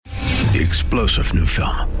The explosive new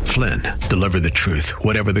film, Flynn, deliver the truth,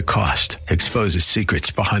 whatever the cost, exposes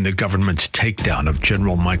secrets behind the government's takedown of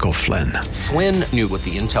General Michael Flynn. Flynn knew what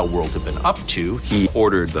the intel world had been up to. He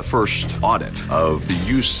ordered the first audit of the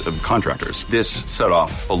use of contractors. This set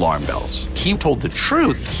off alarm bells. He told the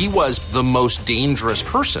truth. He was the most dangerous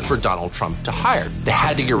person for Donald Trump to hire. They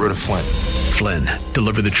had to get rid of Flynn. Flynn,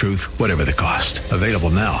 deliver the truth, whatever the cost. Available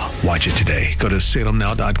now. Watch it today. Go to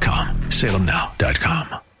salemnow.com.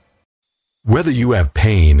 salemnow.com. Whether you have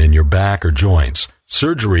pain in your back or joints,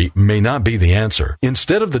 surgery may not be the answer.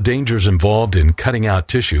 Instead of the dangers involved in cutting out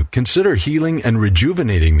tissue, consider healing and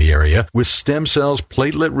rejuvenating the area with stem cells,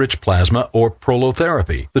 platelet-rich plasma, or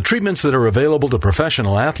prolotherapy. The treatments that are available to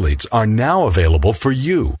professional athletes are now available for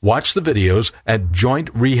you. Watch the videos at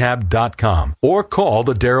jointrehab.com or call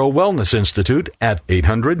the Darrow Wellness Institute at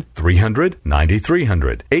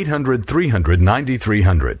 800-300-9300.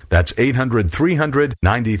 800-300-9300. That's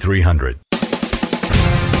 800-300-9300.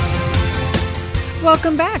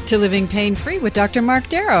 Welcome back to Living Pain-Free with Dr. Mark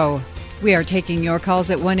Darrow. We are taking your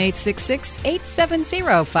calls at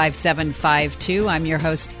 1-866-870-5752. I'm your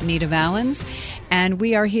host, Nita Valens, and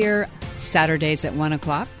we are here Saturdays at 1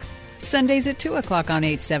 o'clock, Sundays at 2 o'clock on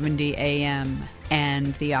 870 AM.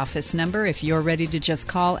 And the office number, if you're ready to just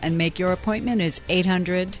call and make your appointment, is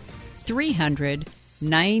 800-300-9300.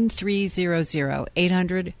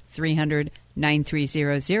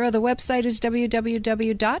 800-300-9300. The website is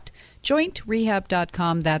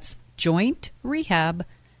www.jointrehab.com. That's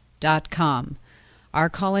jointrehab.com. Our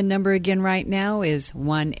call-in number again right now is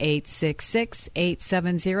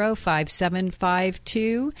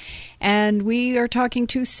 1-866-870-5752. And we are talking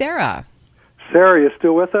to Sarah. Sarah, you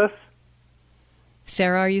still with us?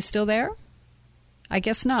 Sarah, are you still there? I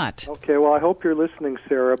guess not. Okay, well, I hope you're listening,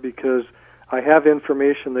 Sarah, because I have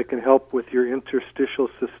information that can help with your interstitial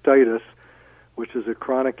cystitis, which is a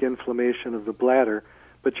chronic inflammation of the bladder.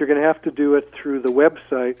 But you're going to have to do it through the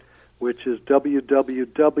website, which is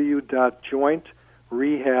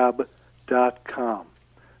www.jointrehab.com.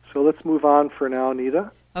 So let's move on for now,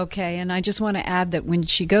 Nita. Okay, and I just want to add that when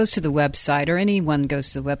she goes to the website, or anyone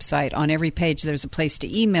goes to the website, on every page there's a place to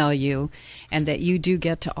email you, and that you do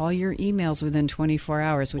get to all your emails within 24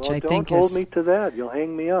 hours, which I think is... Don't hold me to that. You'll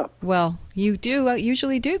hang me up. Well, you do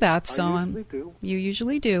usually do that. So I usually do. You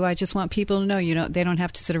usually do. I just want people to know they don't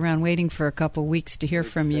have to sit around waiting for a couple weeks to hear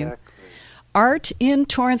from you. Art in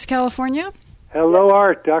Torrance, California. Hello,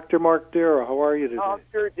 Art. Dr. Mark Darrow. How are you today?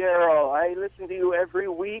 Dr. Darrow, I listen to you every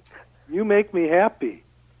week. You make me happy.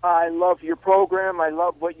 I love your program. I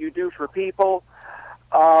love what you do for people.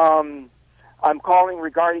 I'm calling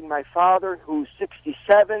regarding my father, who's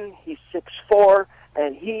 67. He's 6'4",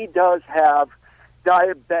 and he does have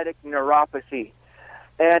diabetic neuropathy.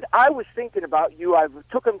 And I was thinking about you. I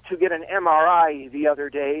took him to get an MRI the other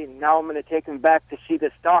day, and now I'm going to take him back to see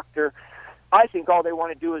this doctor. I think all they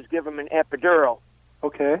want to do is give him an epidural.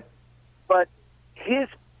 Okay. But his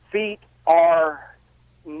feet are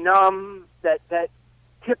numb, that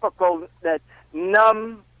typical, that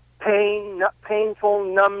numb painful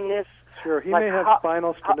numbness. Sure, he may have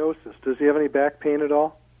spinal stenosis. Does he have any back pain at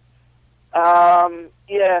all?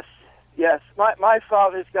 Yes. My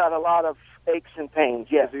father's got a lot of aches and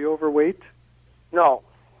pains. Yes. Is he overweight? No.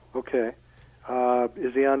 Okay.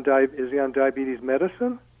 Is he on diabetes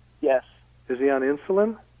medicine? Yes. Is he on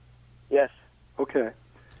insulin? Yes. Okay.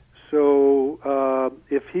 So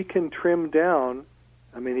if he can trim down,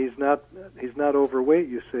 I mean, he's not overweight,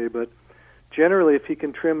 you say, but generally if he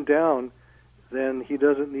can trim down, then he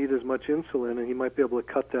doesn't need as much insulin, and he might be able to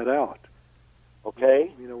cut that out.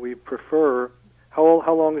 Okay. We prefer.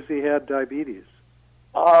 How long has he had diabetes?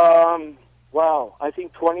 Wow, I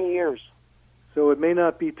think 20 years. So it may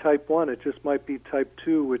not be type 1, it just might be type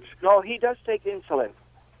 2, which... No, he does take insulin.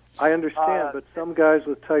 I understand, but some guys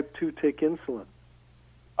with type 2 take insulin.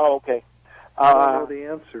 Oh, okay. I don't know the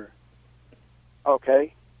answer.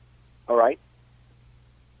 Okay. All right.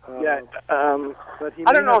 But he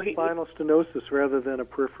may have spinal stenosis rather than a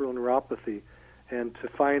peripheral neuropathy. And to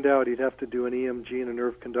find out, he'd have to do an EMG and a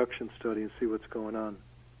nerve conduction study and see what's going on.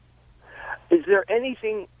 Is there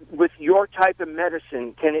anything with your type of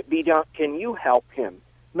medicine, can it be done? Can you help him?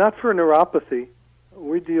 Not for neuropathy.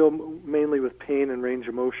 We deal mainly with pain and range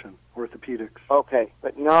of motion, orthopedics. Okay,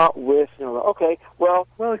 but not with... Okay, well...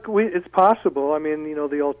 Well, it's possible. I mean,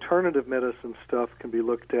 the alternative medicine stuff can be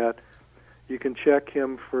looked at. You can check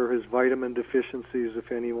him for his vitamin deficiencies,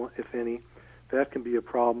 if any. That can be a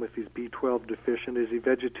problem if he's B12 deficient. Is he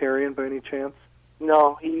vegetarian by any chance?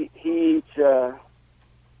 No, he eats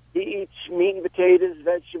meat and potatoes,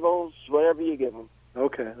 vegetables, whatever you give him.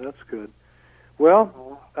 Okay, that's good.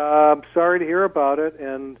 Well, I'm sorry to hear about it,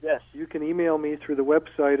 and Yes. you can email me through the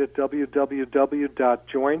website at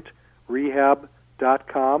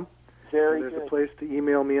www.jointrehab.com. Very There's good. a place to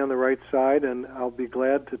email me on the right side, and I'll be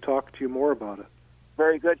glad to talk to you more about it.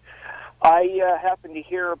 Very good. I happened to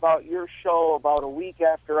hear about your show about a week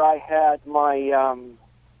after I had my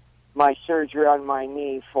my surgery on my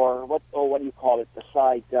knee for what do you call it? The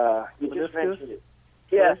side. You just Meniscus? mentioned it.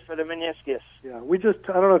 Yes, for the meniscus. Yeah, I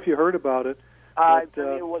don't know if you heard about it.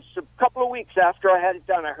 It was a couple of weeks after I had it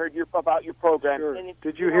done. I heard about your program. Sure. And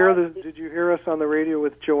Did you hear us on the radio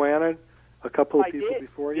with Joanna a couple of people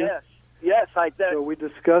before you? Yes, I did. So we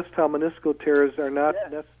discussed how meniscal tears are not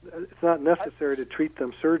it's not necessary to treat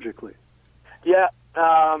them surgically. Yeah,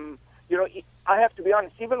 I have to be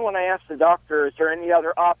honest. Even when I asked the doctor, "Is there any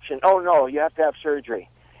other option?" "Oh no, you have to have surgery."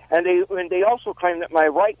 And they also claim that my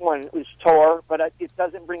right one was tore, but it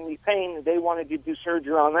doesn't bring me pain. They wanted to do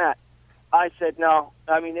surgery on that. I said no.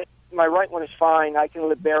 I mean, my right one is fine. I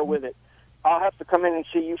can bear with it. I'll have to come in and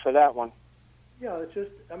see you for that one. Yeah, it's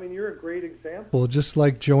just, you're a great example. Well, just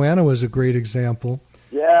like Joanna was a great example.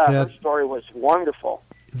 Yeah, her story was wonderful.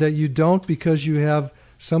 That you don't, because you have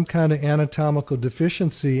some kind of anatomical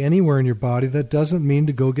deficiency anywhere in your body, that doesn't mean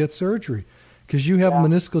to go get surgery. Because you have a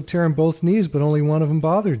meniscal tear in both knees, but only one of them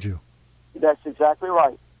bothered you. That's exactly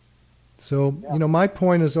right. So, my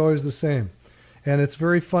point is always the same. And it's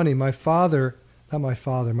very funny. My grandfather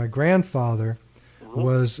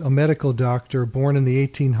was a medical doctor born in the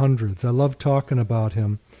 1800s. I love talking about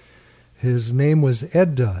him. His name was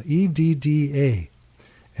Edda, E-D-D-A.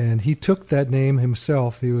 And he took that name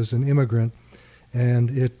himself. He was an immigrant. And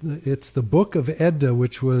it's the Book of Edda,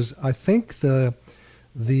 which was, I think, the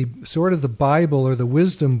sort of the Bible or the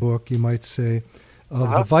wisdom book, you might say, of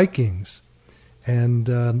the Vikings.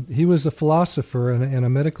 And he was a philosopher and a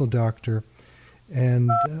medical doctor.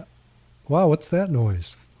 And, wow, what's that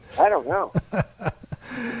noise? I don't know.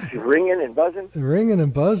 Ringing and buzzing? Ringing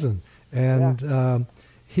and buzzing. And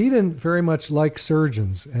he didn't very much like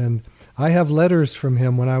surgeons. And I have letters from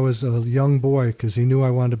him when I was a young boy, because he knew I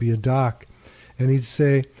wanted to be a doc. And he'd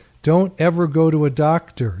say, don't ever go to a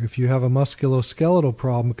doctor if you have a musculoskeletal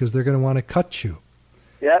problem, because they're going to want to cut you.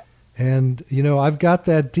 Yep. And, I've got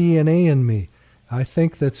that DNA in me. I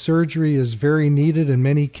think that surgery is very needed in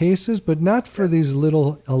many cases, but not for these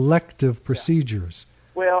little elective procedures.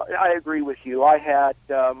 Well, I agree with you. I had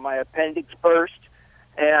my appendix burst,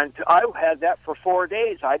 and I had that for 4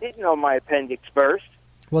 days. I didn't know my appendix burst.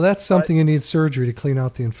 Well, that's something you need surgery to clean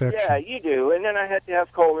out the infection. Yeah, you do. And then I had to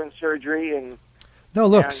have colon surgery. No,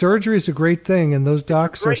 look, surgery is a great thing, and those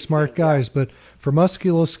docs are smart guys, but for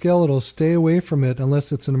musculoskeletal, stay away from it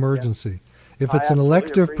unless it's an emergency. If it's an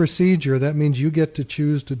elective procedure, that means you get to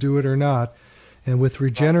choose to do it or not. And with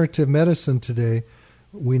regenerative medicine today,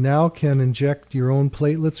 we now can inject your own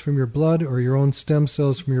platelets from your blood or your own stem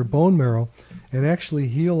cells from your bone marrow and actually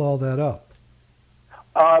heal all that up.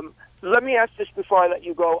 Let me ask this before I let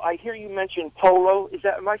you go. I hear you mention polo.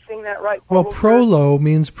 Am I saying that right? Well, prolo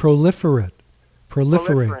means proliferate.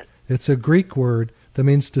 Proliferate. It's a Greek word that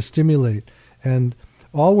means to stimulate. And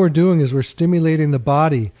all we're doing is we're stimulating the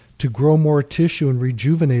body to grow more tissue and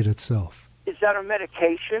rejuvenate itself. Is that a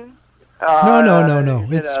medication? No.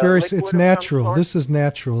 It's natural. This is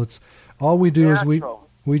natural. It's all we do is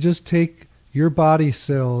we just take your body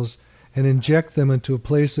cells and inject them into a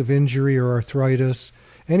place of injury or arthritis,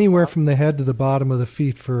 anywhere from the head to the bottom of the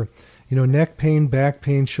feet for, neck pain, back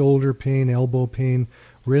pain, shoulder pain, elbow pain,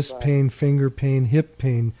 wrist pain, finger pain, hip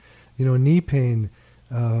pain, knee pain,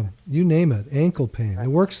 you name it, ankle pain. It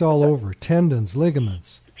works all over, tendons,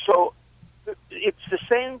 ligaments. So it's the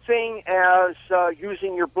same thing as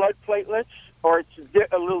using your blood platelets, or it's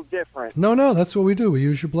a little different? No, that's what we do. We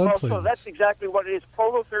use your blood platelets. So that's exactly what it is.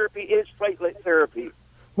 Prolotherapy is platelet therapy.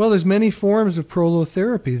 Well, there's many forms of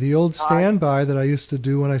prolotherapy. The old standby that I used to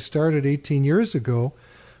do when I started 18 years ago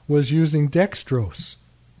was using dextrose.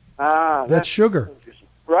 That's sugar.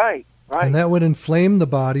 Right. And that would inflame the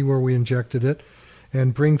body where we injected it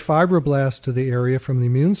and bring fibroblasts to the area from the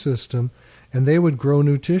immune system, and they would grow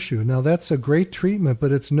new tissue. Now, that's a great treatment,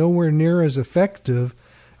 but it's nowhere near as effective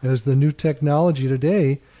as the new technology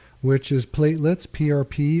today, which is platelets,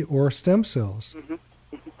 PRP, or stem cells. Mm-hmm.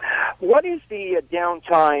 What is the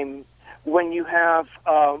downtime when you have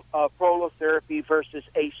prolotherapy versus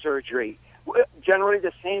a surgery? Generally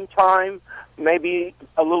the same time, maybe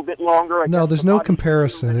a little bit longer? No, there's no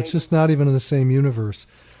comparison. It's just not even in the same universe.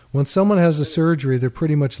 When someone has a surgery, they're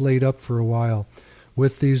pretty much laid up for a while.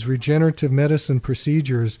 With these regenerative medicine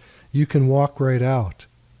procedures, you can walk right out.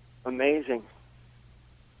 Amazing.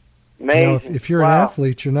 Now, if you're an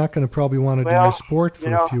athlete, you're not going to probably want to do your sport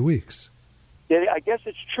for a few weeks. I guess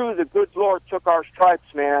it's true the good Lord took our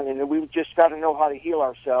stripes, man, and we just got to know how to heal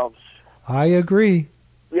ourselves. I agree.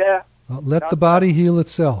 Yeah. Let the body heal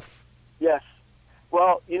itself. Yes.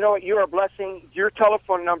 Well, you know what? You're a blessing. Your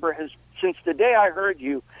telephone number has, since the day I heard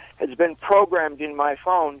you, has been programmed in my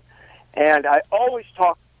phone, and I always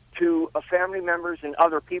talk to family members and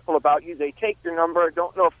other people about you. They take your number. I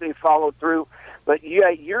don't know if they followed through, but yeah,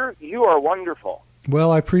 you are wonderful.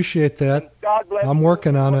 Well, I appreciate that. And God bless I'm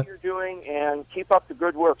working on what it. you're doing, and keep up the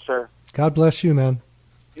good work, sir. God bless you, man.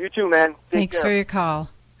 You too, man. Thanks care. for your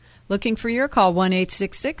call. Looking for your call,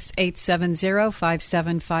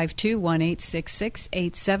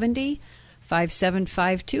 1-866-870-5752,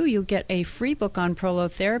 1-866-870-5752. You'll get a free book on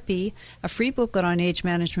prolotherapy, a free booklet on age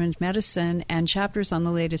management medicine, and chapters on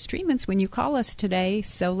the latest treatments when you call us today.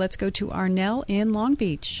 So let's go to Arnell in Long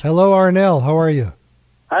Beach. Hello, Arnell. How are you?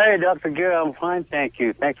 Hi, Dr. Gary. I'm fine, thank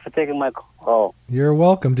you. Thanks for taking my call. You're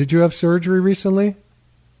welcome. Did you have surgery recently?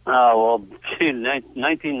 Well,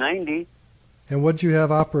 1990. And what did you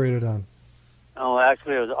have operated on? Oh,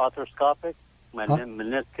 actually, it was arthroscopic, my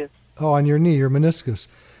meniscus. Oh, on your knee, your meniscus.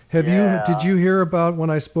 Yeah. Did you hear about when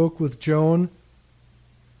I spoke with Joan?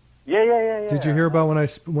 Yeah. Did you hear about when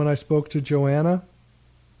I spoke to Joanna?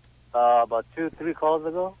 About 2-3 calls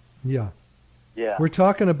ago. Yeah. Yeah. We're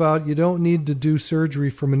talking about you don't need to do surgery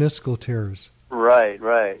for meniscal tears. Right.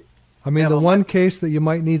 I mean, the one case that you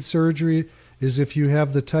might need surgery is if you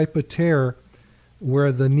have the type of tear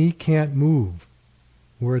where the knee can't move,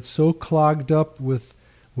 where it's so clogged up with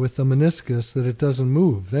the meniscus that it doesn't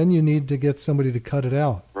move. Then you need to get somebody to cut it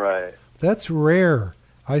out. Right. That's rare.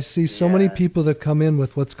 I see so many people that come in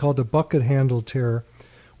with what's called a bucket handle tear,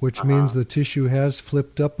 which means the tissue has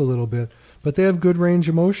flipped up a little bit, but they have good range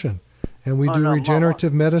of motion. And we do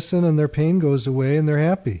regenerative medicine, and their pain goes away, and they're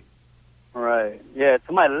happy. Right. Yeah, it's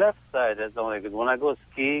my left side. That's only because when I go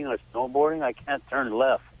skiing or snowboarding, I can't turn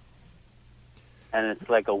left. And it's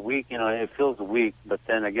like a weak, it feels weak. But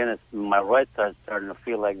then again, it's my right side's starting to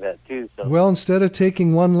feel like that too. So. Well, instead of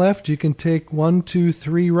taking one left, you can take 1, 2,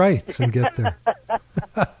 3 rights and get there.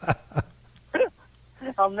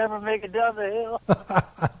 I'll never make it down the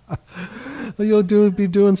hill. You'll be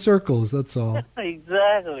doing circles, that's all.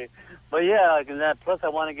 Exactly. But yeah, plus I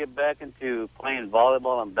want to get back into playing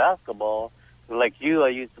volleyball and basketball. Like you, I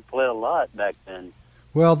used to play a lot back then.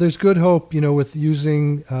 Well, there's good hope, with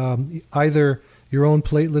using either your own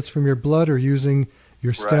platelets from your blood or using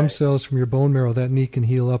your stem cells from your bone marrow. That knee can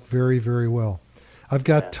heal up very, very well. I've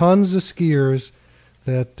got tons of skiers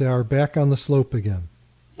that are back on the slope again.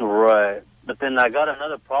 Right. But then I got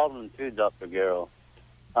another problem too, Dr. Garrow.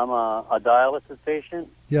 I'm a dialysis patient.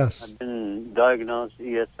 Yes. I've been diagnosed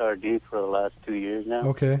ESRD for the last 2 years now.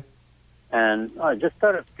 Okay. And I just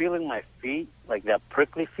started feeling my feet, like that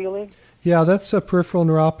prickly feeling. Yeah, that's a peripheral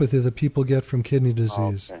neuropathy that people get from kidney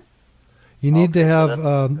disease. Okay. You need to have,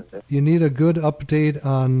 you need a good update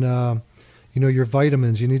on, your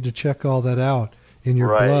vitamins. You need to check all that out in your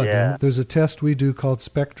blood. Yeah. And there's a test we do called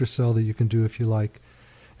SpectraCell that you can do if you like,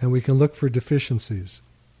 and we can look for deficiencies.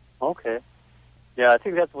 Okay. Yeah, I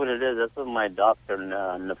think that's what it is. That's what my doctor,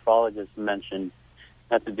 nephrologist, mentioned.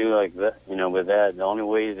 Not to do like that, with that. The only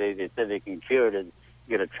way they said they can cure it is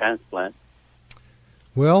get a transplant.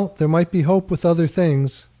 Well, there might be hope with other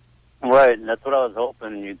things. Right, and that's what I was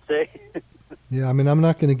hoping you'd say. Yeah, I mean, I'm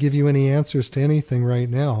not going to give you any answers to anything right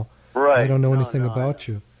now. Right. I don't know anything about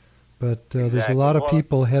you. But there's a lot of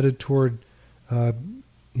people headed toward,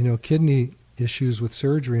 kidney issues with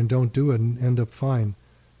surgery and don't do it and end up fine.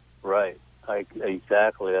 Right.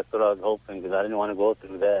 Exactly. That's what I was hoping because I didn't want to go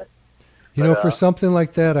through that. For something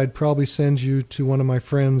like that, I'd probably send you to one of my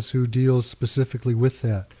friends who deals specifically with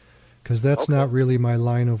that, because that's not really my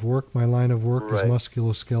line of work. My line of work is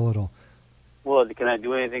musculoskeletal. Well, can I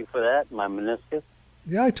do anything for that, my meniscus?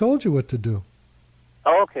 Yeah, I told you what to do.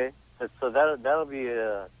 Oh, okay. So that'll be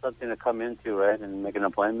something to come into, right, and make an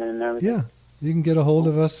appointment and everything? Yeah. You can get a hold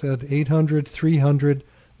of us at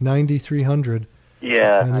 800-300-9300.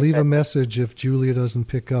 Yeah. And leave a message if Julia doesn't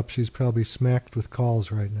pick up. She's probably smacked with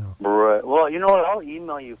calls right now. Right. Well, you know what? I'll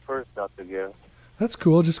email you first, Dr. Garrett. That's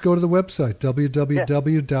cool. Just go to the website,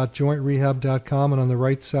 www.jointrehab.com, and on the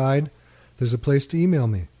right side, there's a place to email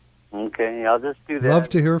me. Okay, I'll just do that. Love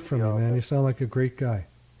to hear from you, man. You sound like a great guy.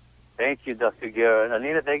 Thank you, Dr. Garrett.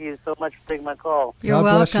 Anita, thank you so much for taking my call. You're God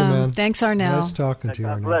welcome. Bless you, man. Thanks, Arnell. Nice talking to you,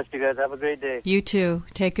 Arnell. God bless you guys. Have a great day. You too.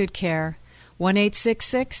 Take good care.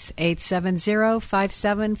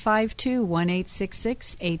 1-866-870-5752,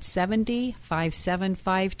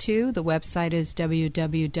 1-866-870-5752. The website is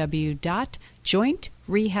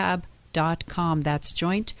www.jointrehab.com. That's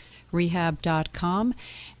jointrehab.com.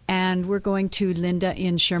 And we're going to Linda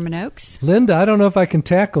in Sherman Oaks. Linda, I don't know if I can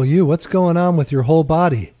tackle you. What's going on with your whole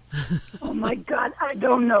body? Oh, my God, I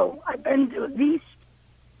don't know. I've been to at least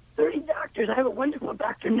 30 doctors. I have a wonderful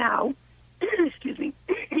doctor now, excuse me,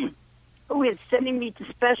 who is sending me to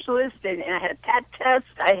specialists, and I had a PAT test.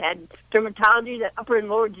 I had dermatology, that upper and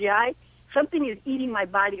lower GI. Something is eating my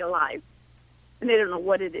body alive, and they don't know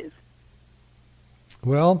what it is.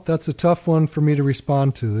 Well, that's a tough one for me to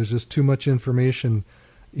respond to. There's just too much information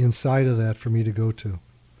inside of that for me to go to.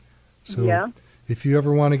 So if you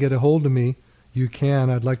ever want to get a hold of me, you can.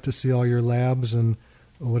 I'd like to see all your labs and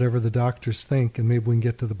whatever the doctors think, and maybe we can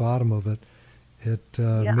get to the bottom of it. It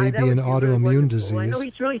may be an autoimmune disease. I know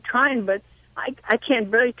he's really trying, but I can't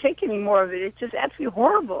really take any more of it. It's just absolutely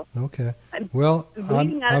horrible. Okay. Well,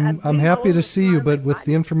 I'm happy to see you, but with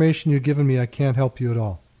the information you've given me, I can't help you at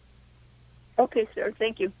all. Okay, sir.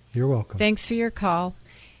 Thank you. You're welcome. Thanks for your call.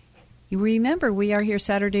 You remember, we are here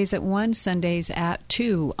Saturdays at 1, Sundays at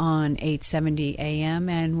 2 on 870 AM,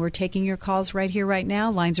 and we're taking your calls right here, right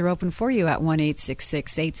now. Lines are open for you at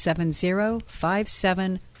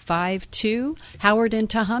 1-866-870-5752. Howard in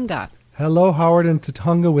Tahunga. Hello, Howard in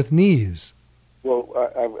Tahunga with knees. Well,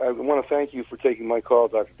 I want to thank you for taking my call,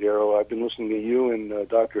 Dr. Darrow. I've been listening to you and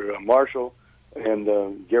Dr. Marshall and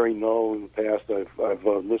Gary Noll in the past. I've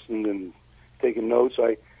listened and taken notes.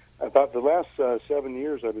 About the last 7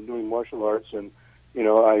 years, I've been doing martial arts, and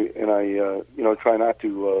I try not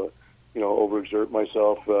to overexert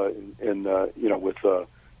myself,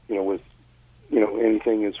 with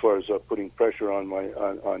anything as far as putting pressure on my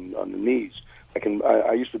on the knees.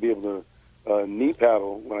 I used to be able to knee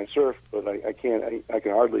paddle when I surfed, but I can't. I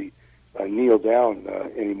can hardly kneel down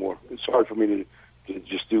anymore. It's hard for me to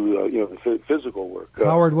just do the physical work.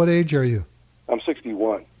 Howard, what age are you? I'm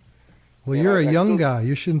 61. Well, you're a young guy.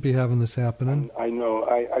 You shouldn't be having this happening. I know.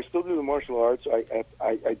 I still do the martial arts. I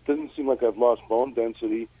didn't seem like I've lost bone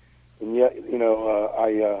density, and yet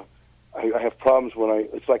I have problems when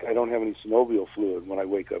it's like I don't have any synovial fluid when I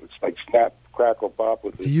wake up. It's like snap, crackle, pop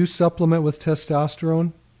with it. Do you supplement with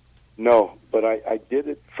testosterone? No, but I did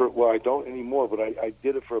it I don't anymore, but I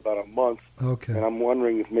did it for about a month. Okay. And I'm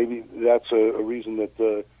wondering if maybe that's a reason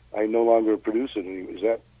that I no longer produce it anymore. Is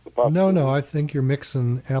that the possibility? No, I think you're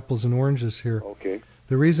mixing apples and oranges here. Okay.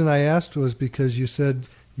 The reason I asked was because you said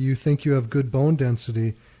you think you have good bone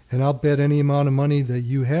density, and I'll bet any amount of money that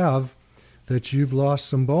you have that you've lost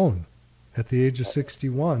some bone at the age of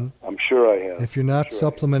 61. I'm sure I have. If you're not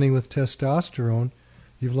supplementing with testosterone,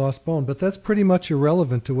 you've lost bone. But that's pretty much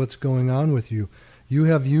irrelevant to what's going on with you. You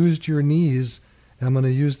have used your knees, I'm going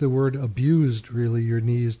to use the word abused, really, your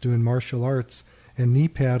knees doing martial arts and knee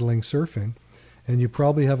paddling, surfing, and you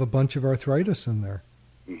probably have a bunch of arthritis in there.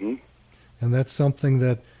 Mm-hmm. And that's something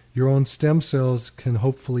that your own stem cells can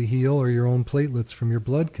hopefully heal, or your own platelets from your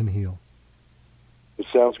blood can heal. It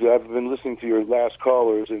sounds good. I've been listening to your last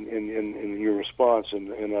callers and your response,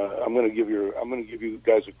 and I'm going to give you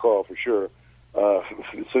guys a call for sure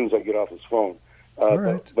as soon as I get off this phone. All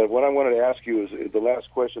right. But what I wanted to ask you is the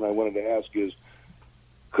last question I wanted to ask is,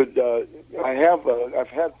 I've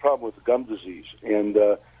had a problem with gum disease, and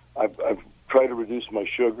I've tried to reduce my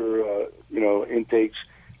sugar intakes.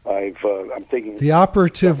 I'm taking the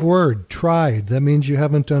operative word, tried. That means you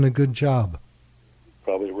haven't done a good job.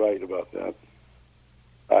 Probably right about that.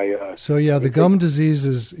 The gum disease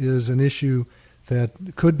is an issue that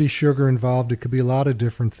could be sugar involved. It could be a lot of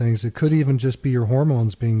different things. It could even just be your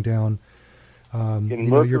hormones being down. Can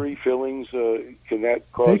mercury fillings, can that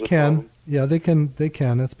cause They a can. problem? Yeah, they can.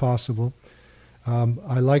 It's possible.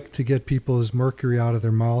 I like to get people's mercury out of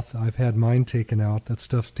their mouth. I've had mine taken out. That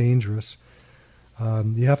stuff's dangerous.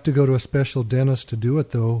 You have to go to a special dentist to do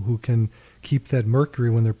it, though, who can keep that mercury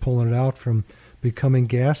when they're pulling it out from becoming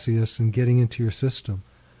gaseous and getting into your system.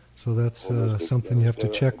 So that's something you have to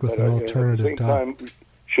check with an alternative doctor.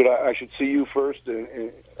 I should see you first?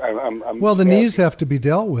 Well, the knees have to be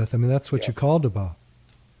dealt with. I mean, that's what you called about.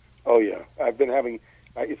 Oh yeah, I've been having.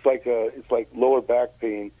 It's like lower back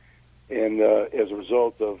pain, and as a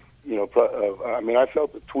result of I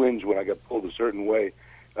felt the twinge when I got pulled a certain way,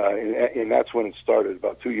 and that's when it started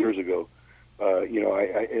about 2 years ago. A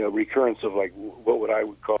recurrence of like what I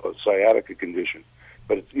would call a sciatica condition,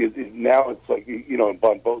 but now it's like on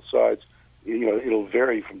both sides. It'll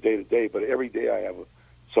vary from day to day, but every day I have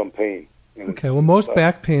some pain. Okay, well, most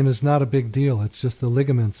back pain is not a big deal. It's just the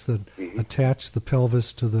ligaments that attach the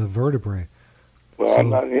pelvis to the vertebrae. Well,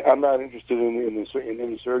 I'm not interested in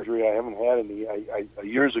any surgery. I haven't had any.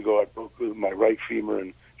 Years ago, I broke my right femur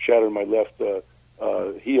and shattered my left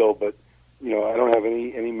heel, but I don't have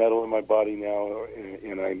any metal in my body now,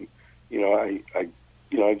 and I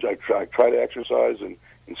try to exercise and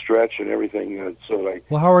and stretch and everything.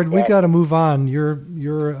 Well, Howard, we got to move on.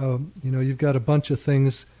 You've got a bunch of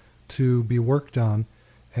things to be worked on,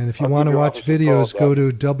 and if you want to watch videos, go to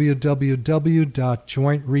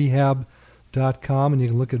www.jointrehab.com, and you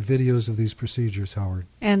can look at videos of these procedures, Howard.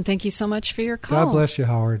 And thank you so much for your call. God bless you,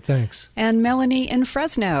 Howard. Thanks. And Melanie in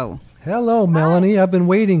Fresno. Hello, Melanie. I've been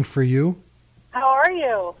waiting for you. How are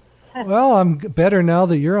you? Well, I'm better now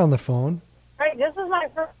that you're on the phone. Right, this is my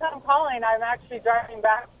first time calling. I'm actually driving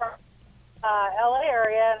back from L.A.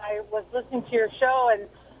 area, and I was listening to your show, and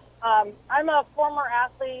I'm a former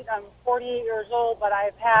athlete. I'm 48 years old, but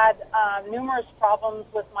I've had numerous problems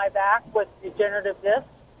with my back with degenerative disc,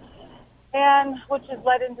 and which has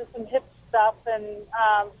led into some hip stuff. And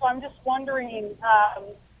so I'm just wondering,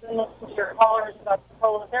 listening to your callers about the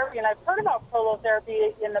prolotherapy, and I've heard about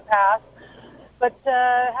prolotherapy in the past, but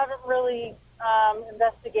haven't really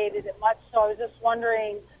investigated it much. So I was just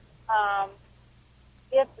wondering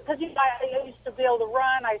because I used to be able to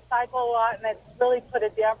run, I cycle a lot, and it's really put a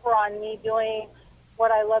damper on me doing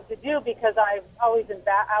what I love to do because I always have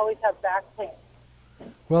back pain.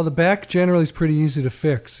 Well, the back generally is pretty easy to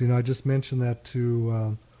fix. I just mentioned that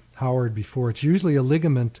to Howard before. It's usually a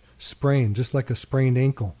ligament sprain, just like a sprained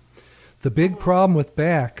ankle. The big problem with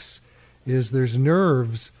backs is there's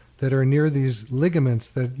nerves that are near these ligaments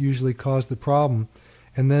that usually cause the problem.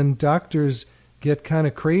 And then doctors get kind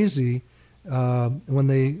of crazy when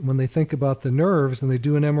they think about the nerves, and they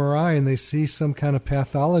do an MRI and they see some kind of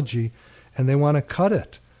pathology, and they want to cut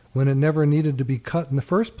it when it never needed to be cut in the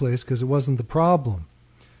first place because it wasn't the problem.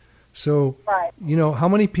 So, right. How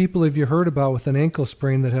many people have you heard about with an ankle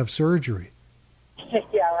sprain that have surgery?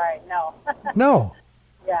 Yeah, right. No. No.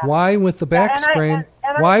 Yeah. Why with the back sprain?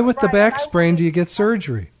 Sprain do you get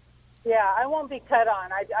surgery? Yeah, I won't be cut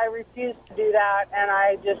on. I refuse to do that, and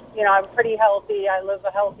I just, I'm pretty healthy. I live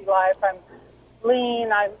a healthy life. I'm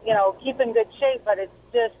lean. I'm, keep in good shape, but it's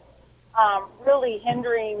just really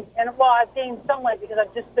hindering. And, well, I've gained some weight because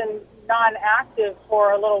I've just been non-active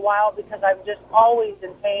for a little while because I'm just always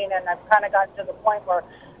in pain, and I've kind of gotten to the point where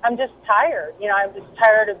I'm just tired. I'm just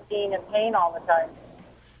tired of being in pain all the time.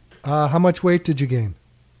 How much weight did you gain?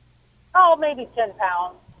 Oh, maybe 10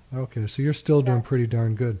 pounds. Okay, so you're still doing pretty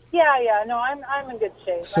darn good. Yeah, no, I'm in good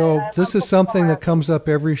shape. So this is something that comes up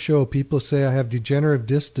every show. People say I have degenerative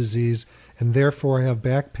disc disease and therefore I have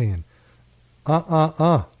back pain.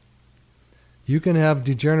 You can have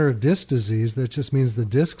degenerative disc disease. That just means the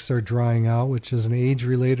discs are drying out, which is an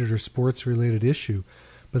age-related or sports-related issue.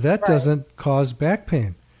 But that doesn't cause back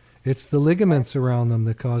pain. It's the ligaments around them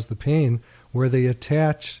that cause the pain where they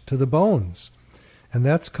attach to the bones. And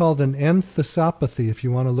that's called an enthesopathy, if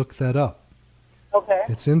you want to look that up. Okay.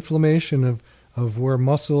 It's inflammation of where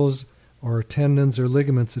muscles or tendons or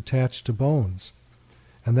ligaments attach to bones.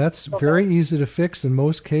 And that's very easy to fix in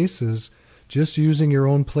most cases just using your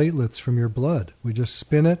own platelets from your blood. We just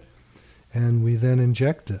spin it and we then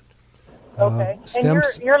inject it. Okay. And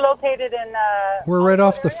you're located in... we're right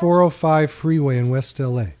off the 405 freeway in West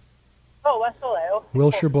L.A. Oh, West L.A. Okay,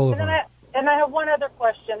 Wilshire Boulevard. And I have one other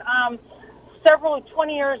question.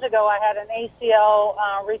 20 years ago, I had an ACL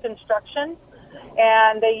reconstruction,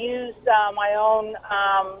 and they used my own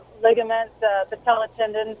ligament, the patella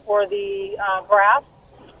tendon, for the graft.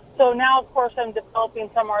 So now, of course, I'm developing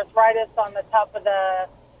some arthritis on the top of the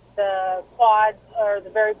quad, or the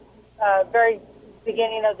very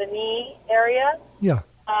beginning of the knee area. Yeah.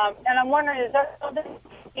 And I'm wondering, is that something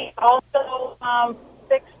also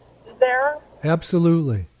fixed there?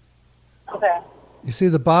 Absolutely. Okay. You see,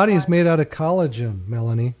 the body is made out of collagen,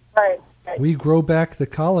 Melanie. Right. We grow back the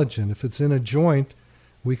collagen. If it's in a joint,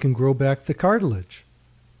 we can grow back the cartilage.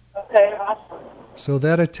 Okay, awesome. So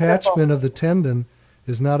that attachment of the tendon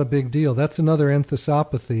is not a big deal. That's another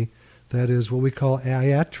enthesopathy that is what we call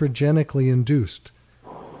iatrogenically induced.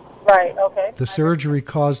 Right, okay. The surgery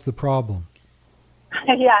caused the problem.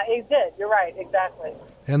 Yeah, it did. You're right, exactly.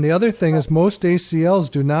 And the other thing is most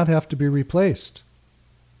ACLs do not have to be replaced.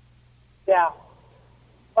 Yeah.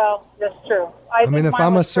 Well, that's true. I mean, if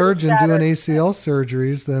I'm a surgeon doing ACL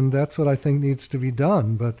surgeries, then that's what I think needs to be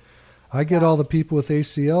done. But I get all the people with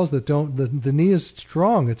ACLs that don't, the knee is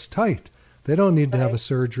strong, it's tight. They don't need to have a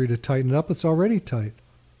surgery to tighten it up. It's already tight.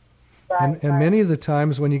 Right, and many of the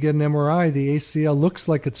times when you get an MRI, the ACL looks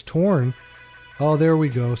like it's torn. Oh, there we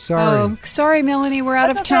go. Sorry. Oh, sorry, Melanie. We're out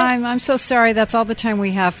of time. I'm so sorry. That's all the time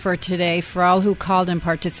we have for today. For all who called and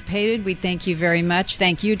participated, we thank you very much.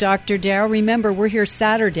 Thank you, Dr. Darrow. Remember, we're here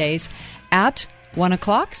Saturdays at 1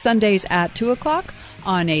 o'clock, Sundays at 2 o'clock,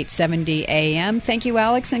 on 870 AM. Thank you,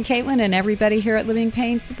 Alex and Caitlin, and everybody here at Living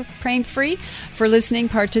Pain Free for listening,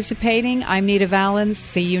 participating. I'm Nita Valens.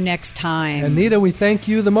 See you next time. And Nita, we thank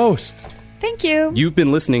you the most. Thank you. You've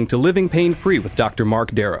been listening to Living Pain Free with Dr.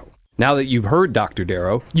 Mark Darrow. Now that you've heard Dr.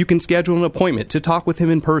 Darrow, you can schedule an appointment to talk with him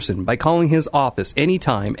in person by calling his office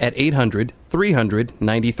anytime at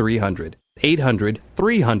 800-300-9300,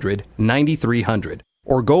 800-300-9300,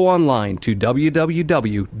 or go online to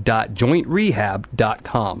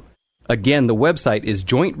www.jointrehab.com. Again, the website is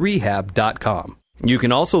jointrehab.com. You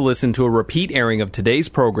can also listen to a repeat airing of today's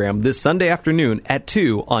program this Sunday afternoon at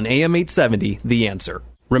 2 on AM 870, The Answer.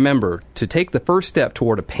 Remember, to take the first step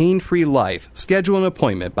toward a pain-free life, schedule an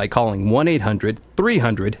appointment by calling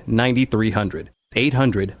 1-800-300-9300,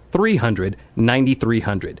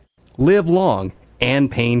 800-300-9300. Live long and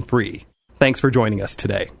pain-free. Thanks for joining us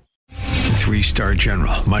today. 3-star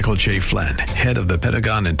General Michael J. Flynn, head of the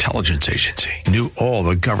Pentagon Intelligence Agency, knew all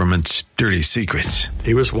the government's dirty secrets.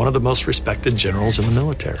 He was one of the most respected generals in the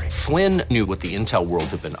military. Flynn knew what the intel world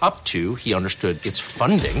had been up to. He understood its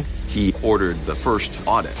funding. He ordered the first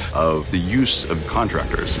audit of the use of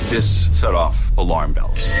contractors. This set off alarm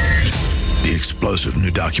bells. The explosive new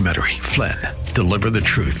documentary, Flynn, Deliver the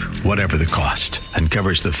Truth, Whatever the Cost,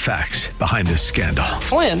 uncovers the facts behind this scandal.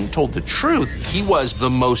 Flynn told the truth. He was the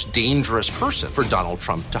most dangerous person for Donald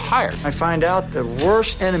Trump to hire. I find out the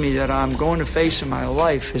worst enemy that I'm going to face in my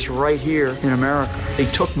life is right here in America. They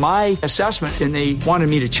took my assessment and they wanted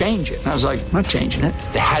me to change it. And I was like, I'm not changing it.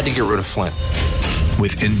 They had to get rid of Flynn.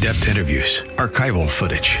 With in-depth interviews, archival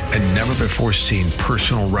footage, and never-before-seen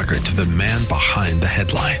personal records of the man behind the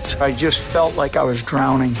headlines. I just felt like I was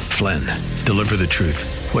drowning. Flynn, Deliver the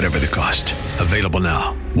Truth, Whatever the Cost. Available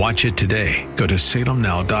now. Watch it today. Go to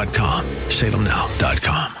salemnow.com.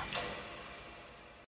 salemnow.com.